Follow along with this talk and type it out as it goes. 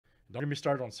Don't get me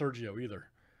started on Sergio either.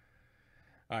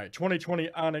 All right, 2020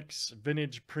 Onyx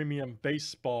Vintage Premium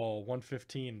Baseball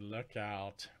 115. Look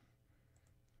out.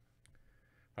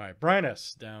 All right, Brian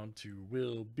S. down to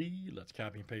Will B. Let's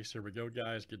copy and paste. Here we go,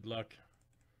 guys. Good luck.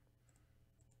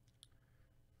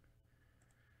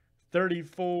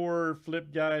 34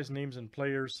 flip, guys. Names and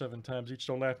players 7 times each.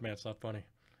 Don't laugh, man. It's not funny.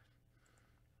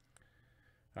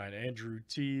 All right, Andrew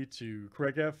T. to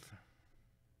Craig F.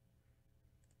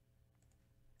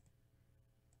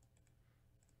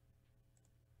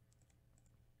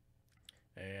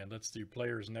 And let's do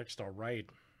players next. All right.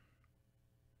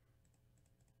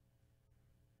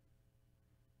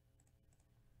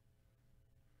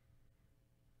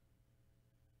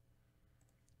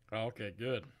 Okay,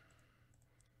 good.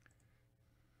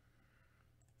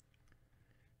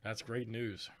 That's great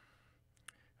news.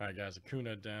 All right, guys.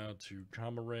 Acuna down to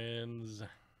Camarans.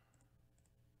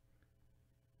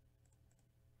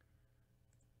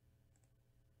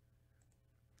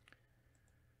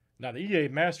 Now, the EA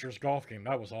Masters golf game,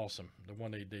 that was awesome. The one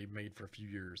they made for a few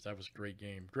years. That was a great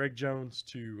game. Greg Jones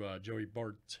to Joey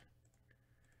Bart.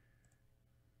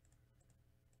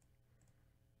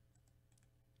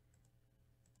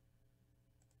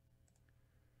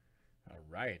 All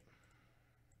right.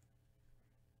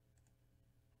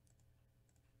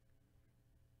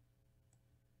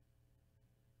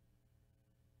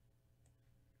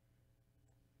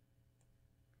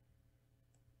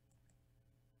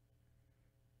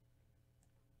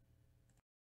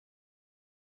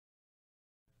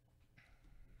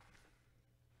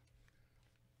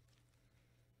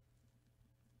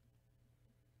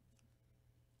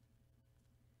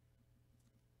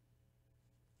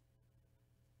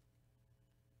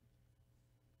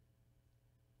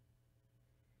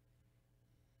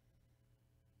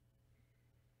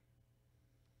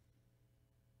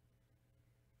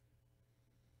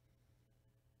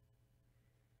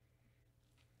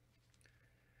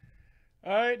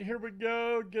 All right, here we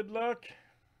go. Good luck.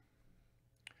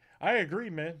 I agree,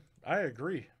 man. I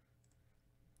agree.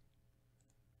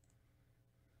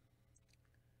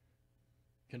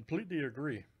 Completely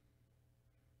agree.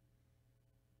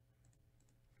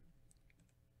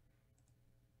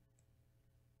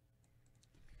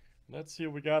 Let's see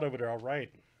what we got over there. All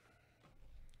right.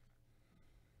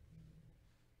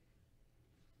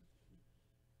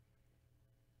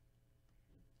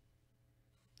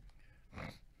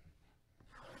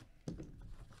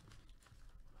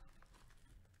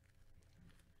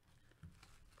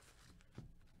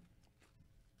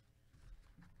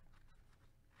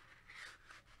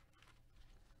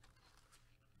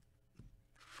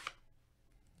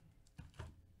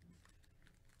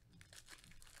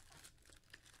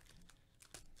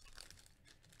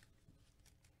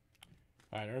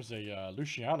 All right, there's a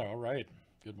Luciano. All right.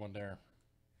 Good one there.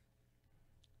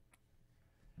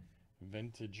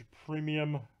 Vintage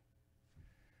Premium.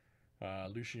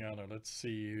 Luciano. Let's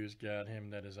see who's got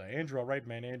him. That is Andrew. All right,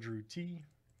 man. Andrew T.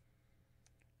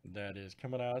 That is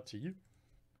coming out to you.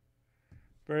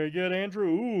 Very good, Andrew.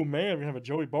 Ooh, man. We have a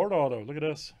Joey Bart auto. Look at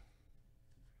this.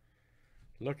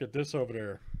 Look at this over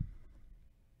there.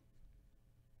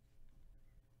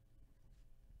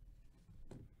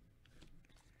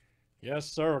 Yes,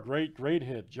 sir. Great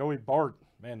hit. Joey Bart.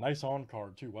 Man, nice on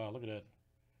card, too. Wow, look at that.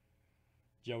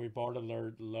 Joey Bart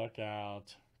alert. Look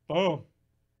out. Boom.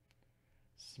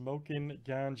 Smoking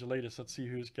Gangulatus. Let's see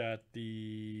who's got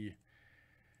him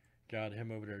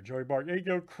over there. Joey Bart. There you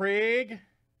go, Craig.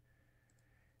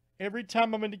 Every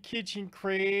time I'm in the kitchen,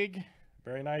 Craig.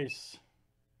 Very nice.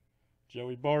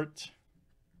 Joey Bart.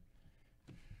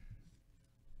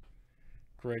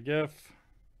 Craig F.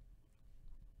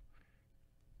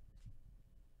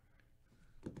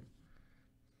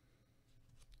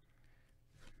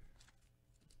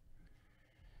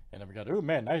 And then we got, oh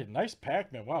man, nice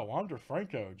Pac-Man. Wow, Wander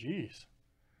Franco. Jeez.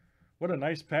 What a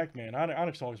nice Pac-Man.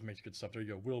 Onyx always makes good stuff. There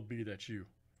you go. Will be, that's you.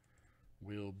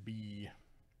 Will be.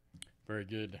 Very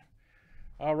good.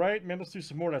 All right, man, let's do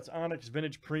some more. That's Onyx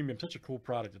Vintage Premium. Such a cool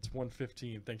product. It's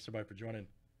 115. Thanks everybody for joining.